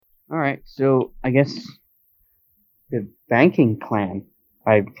All right, so I guess the banking clan.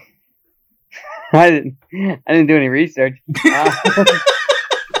 I didn't do any research.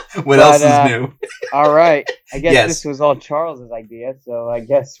 What else is new? All right, I guess Yes. this was all Charles's idea, so I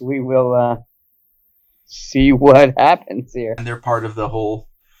guess we will see what happens here. And they're part of the whole...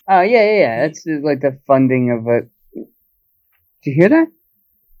 Oh, yeah. That's like the funding of a... Did you hear that?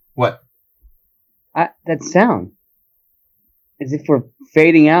 What? That sound. As if we're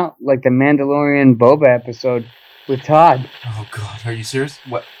fading out like the Mandalorian Boba episode with Todd. Oh God, are you serious?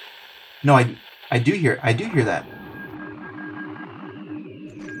 What? No, I do hear that.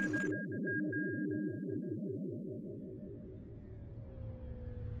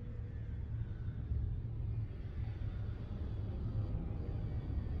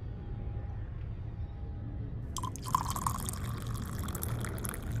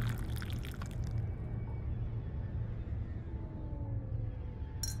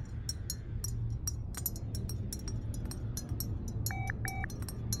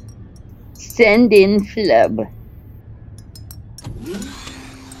 Send in flub.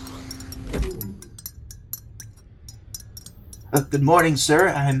 Good morning, sir.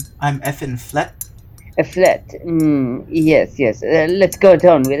 I'm Effin Flett. A flat. Yes. Let's go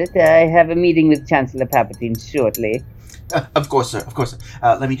on with it. I have a meeting with Chancellor Palpatine shortly. Of course, sir.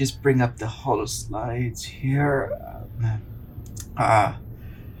 Let me just bring up the holo slides here.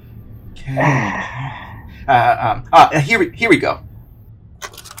 Okay. Here we go.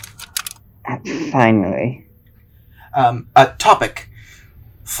 Finally. Topic: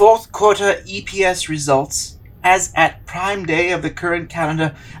 fourth quarter EPS results as at prime day of the current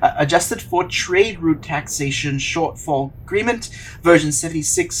calendar, adjusted for trade route taxation shortfall agreement, version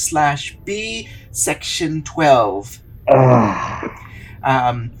 76/B, section 12.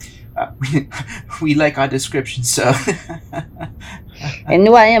 We like our description, sir. And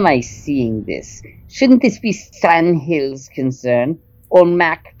why am I seeing this? Shouldn't this be San Hill's concern? Or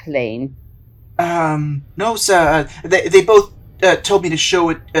Mac Plain? No, sir. They both told me to show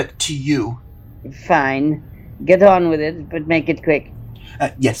it to you. Fine. Get on with it, but make it quick.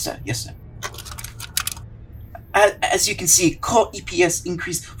 Yes, sir. As you can see, core EPS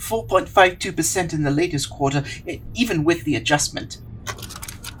increased 4.52% in the latest quarter, even with the adjustment.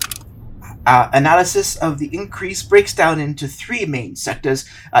 Analysis of the increase breaks down into three main sectors: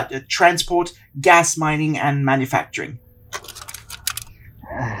 transport, gas mining, and manufacturing.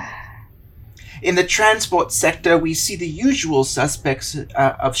 In the transport sector, we see the usual suspects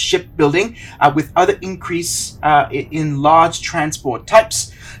of shipbuilding, with other increase in large transport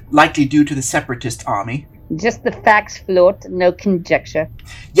types, likely due to the separatist army. Just the facts float, no conjecture.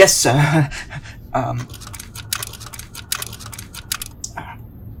 Yes, sir.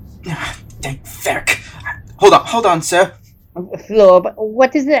 Thank Ferric. Hold on, sir. Florb,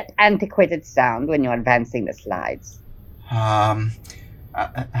 what is that antiquated sound when you're advancing the slides?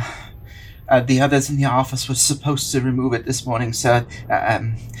 The others in the office were supposed to remove it this morning, sir.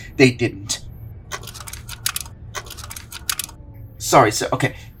 They didn't. Sorry, sir.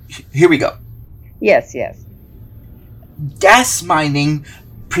 Okay, here we go. Yes. Gas mining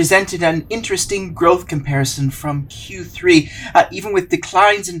presented an interesting growth comparison from Q3, even with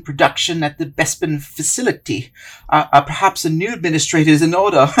declines in production at the Bespin facility. Perhaps a new administrator is in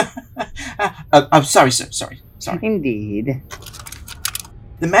order. I'm sorry, sir. Sorry. Indeed.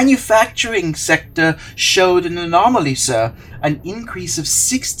 The manufacturing sector showed an anomaly, sir. An increase of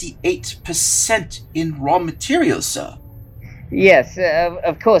 68% in raw materials, sir. Yes,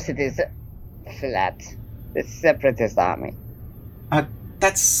 of course it is. Flat. The separatist army.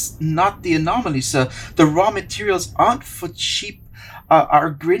 That's not the anomaly, sir. The raw materials aren't for cheap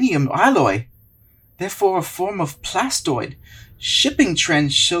argonium alloy. They're for a form of plastoid. Shipping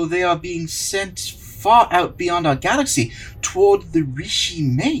trends show they are being sent far out beyond our galaxy, toward the Rishi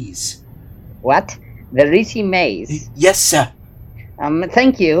Maze. What? The Rishi Maze? Yes, sir.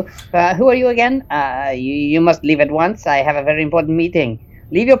 Thank you. Who are you again? You must leave at once. I have a very important meeting.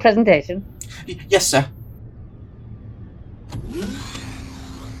 Leave your presentation. Yes, sir.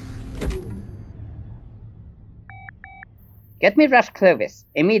 Get me Rush Clovis,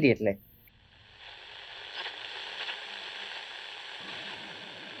 immediately.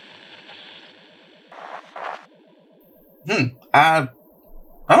 I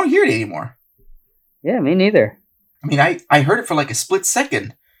don't hear it anymore. Yeah, me neither. I mean, I heard it for like a split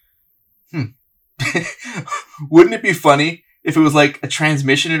second. Wouldn't it be funny if it was like a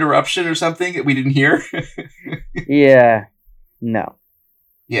transmission interruption or something that we didn't hear? Yeah. No.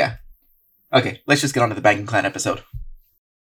 Yeah. Okay, let's just get on to the Banking Clan episode.